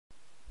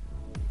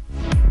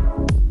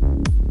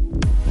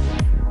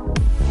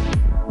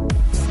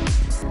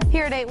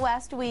at 8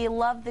 West, we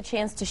love the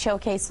chance to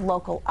showcase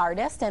local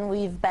artists, and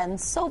we've been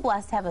so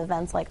blessed to have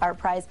events like Art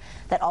Prize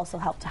that also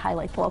help to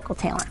highlight the local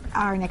talent.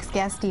 Our next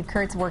guest, Steve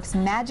Kurtz, works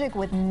magic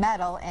with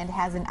metal and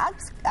has an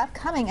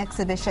upcoming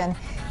exhibition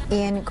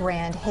in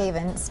Grand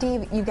Haven.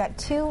 Steve, you've got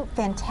two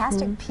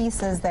fantastic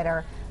pieces that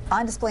are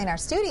on display in our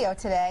studio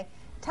today.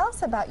 Tell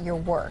us about your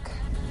work.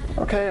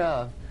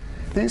 Okay,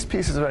 these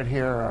pieces right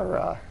here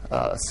are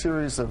a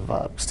series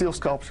of steel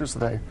sculptures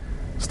that I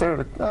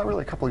started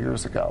really a couple of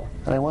years ago,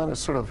 and I wanted to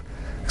sort of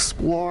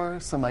explore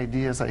some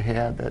ideas I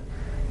had that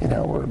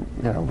were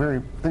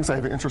very things I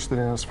was interested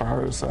in as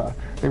far as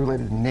they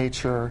related to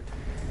nature,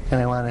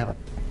 and I wanted to have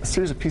a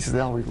series of pieces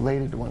that all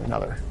related to one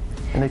another,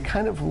 and they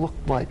kind of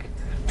looked like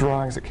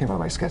drawings that came out of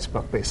my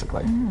sketchbook,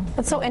 basically.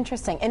 That's so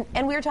interesting.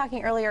 And we were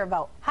talking earlier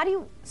about how do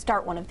you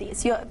start one of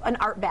these? You have an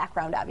art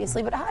background,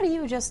 obviously, but how do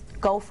you just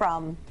go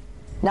from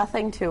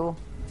nothing to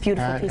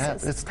beautiful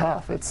pieces? It's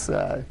tough.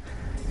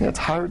 It's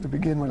hard to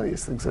begin one of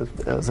these things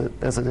as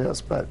it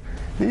is, but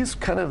these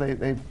kind of,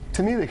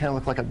 to me, they kind of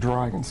look like a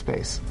drawing in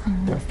space.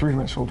 They're a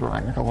three-dimensional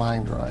drawing, like a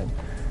line drawing.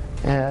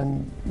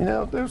 And,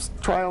 there's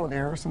trial and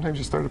error. Sometimes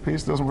you start a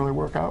piece, it doesn't really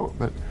work out,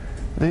 but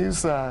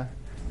these,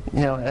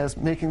 as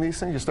making these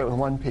things, you start with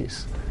one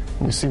piece,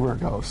 and you see where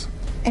it goes.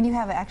 And you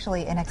have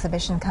actually an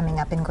exhibition coming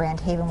up in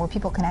Grand Haven where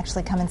people can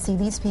actually come and see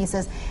these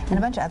pieces and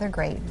a bunch of other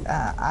great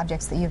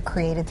objects that you've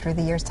created through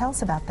the years. Tell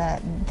us about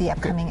the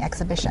upcoming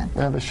exhibition.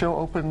 The show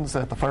opens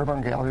at the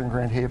Firebarn Gallery in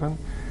Grand Haven,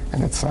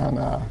 and it's on,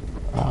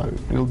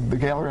 the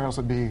gallery house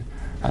will be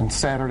on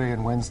Saturday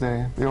and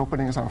Wednesday. The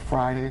opening is on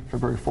Friday,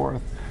 February 4th,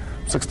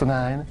 6 to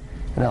 9,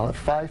 and I'll have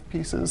 5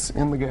 pieces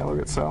in the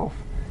gallery itself.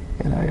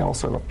 And I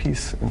also have a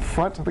piece in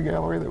front of the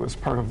gallery that was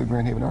part of the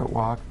Grand Haven Art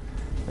Walk,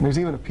 and there's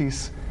even a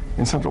piece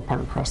in Central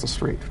Park across the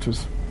street, which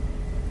was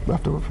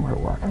left over from Art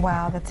Walk.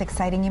 Wow, that's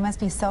exciting. You must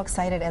be so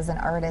excited as an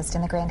artist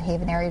in the Grand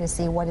Haven area to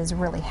see what is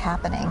really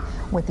happening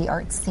with the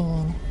art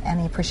scene and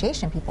the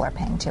appreciation people are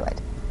paying to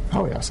it.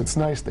 Oh yes, it's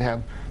nice to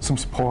have some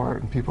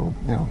support and people,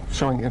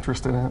 showing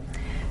interest in it.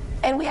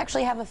 And we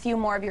actually have a few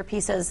more of your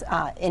pieces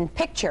in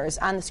pictures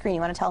on the screen.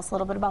 You want to tell us a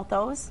little bit about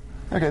those?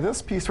 Okay,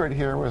 this piece right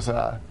here was,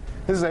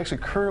 this is actually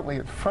currently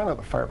in front of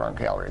the Firebarn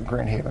Gallery in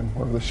Grand Haven,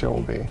 where the show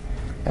will be.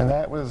 And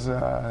that was,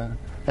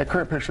 that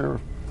current picture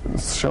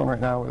shown right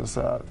now was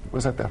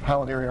at the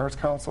Holland Area Arts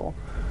Council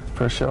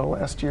for a show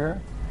last year.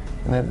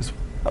 And that is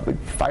a big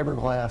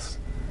fiberglass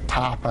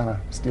top on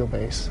a steel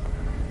base.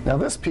 Now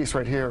this piece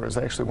right here is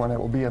actually one that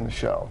will be in the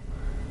show.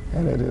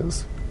 And it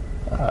is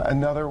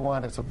another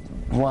one, it's a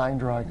line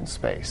drawing in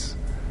space.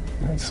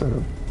 And it's sort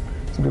of,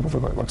 some people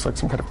think it looks like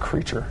some kind of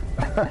creature.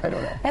 I don't know.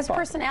 It has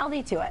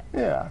personality to it.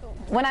 Yeah.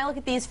 When I look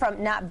at these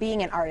from not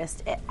being an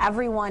artist,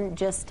 everyone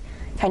just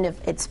kind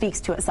of, it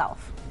speaks to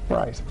itself.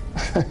 Right.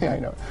 Yeah, I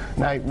know.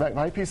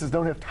 My pieces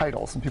don't have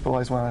titles, and people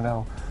always want to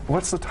know,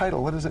 what's the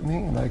title? What does it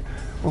mean? Like,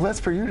 well, that's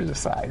for you to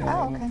decide.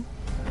 Oh, okay.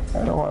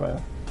 I don't want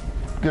to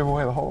give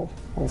away the whole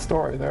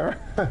story there.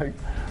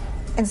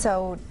 And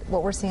so,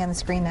 what we're seeing on the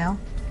screen now?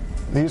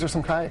 These are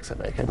some kayaks I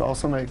make. I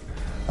also make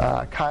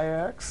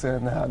kayaks,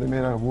 and they're made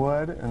out of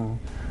wood. And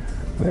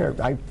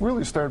I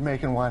really started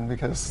making one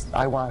because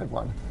I wanted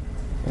one,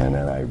 and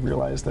then I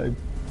realized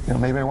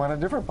maybe I want a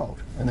different boat,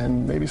 and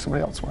then maybe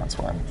somebody else wants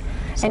one.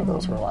 So and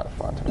those were a lot of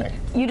fun to make.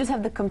 You just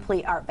have the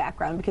complete art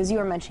background because you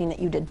were mentioning that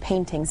you did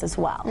paintings as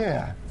well.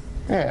 Yeah,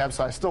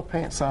 absolutely. I still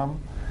paint some,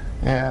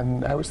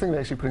 and I was thinking of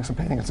actually putting some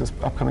paintings in this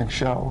upcoming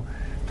show,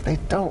 but they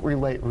don't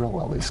relate real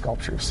well to these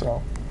sculptures,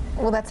 so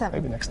well,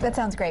 maybe next time. That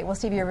sounds great. Well,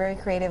 Steve, you're a very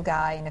creative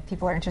guy, and if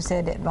people are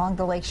interested, along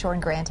the lakeshore in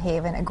Grand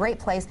Haven, a great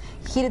place.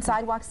 Heated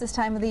sidewalks this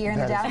time of the year in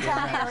the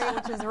downtown area,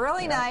 which is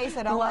really nice.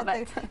 I don't let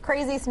the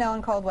crazy snow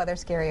and cold weather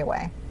scare you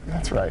away.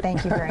 That's right.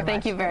 Thank you very much.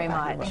 Thank you very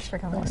much. Thanks for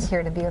coming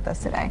here to be with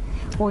us today.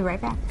 We'll be right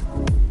back.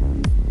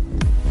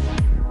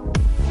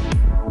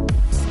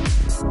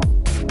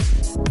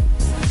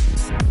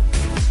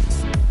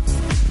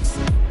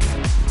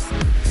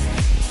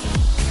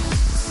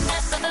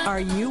 Are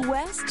you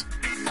West?